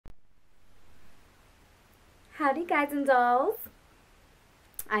Howdy guys and dolls.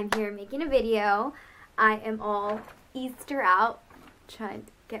 I'm here making a video. I am all Easter out, trying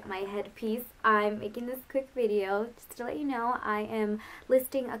to get my headpiece. I'm making this quick video just to let you know I am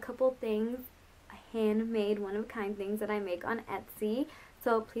listing a couple things, handmade, one-of-a-kind things that I make on Etsy.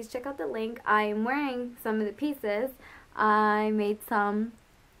 So please check out the link. I am wearing some of the pieces. I made some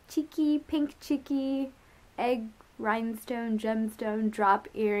cheeky, pink cheeky, egg rhinestone, gemstone drop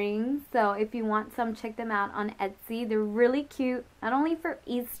earrings. So if you want some, check them out on Etsy. They're really cute, not only for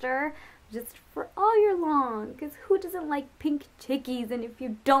Easter, just for all year long, because who doesn't like pink chickies? And if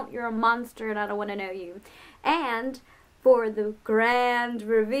you don't, you're a monster and I don't want to know you. And for the grand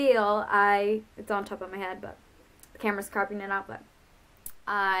reveal, it's on top of my head, but the camera's cropping it out, but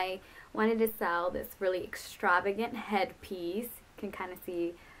I wanted to sell this really extravagant headpiece. You can kind of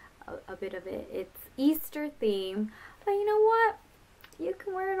see a bit of it. It's Easter theme, but you know what? You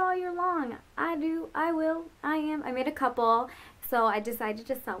can wear it all year long. I do, I will, I am. I made a couple, so I decided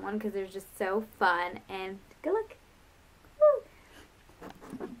to sell one because they're just so fun. And good luck.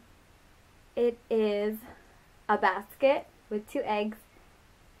 Woo. It is a basket with 2 eggs,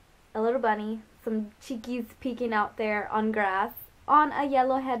 a little bunny, some cheekies peeking out there on grass, on a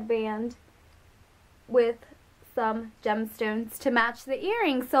yellow headband with some gemstones to match the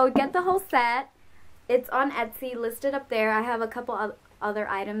earrings. So get the whole set. It's on Etsy, listed up there. I have a couple of other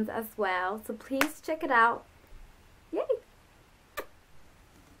items as well, so please check it out.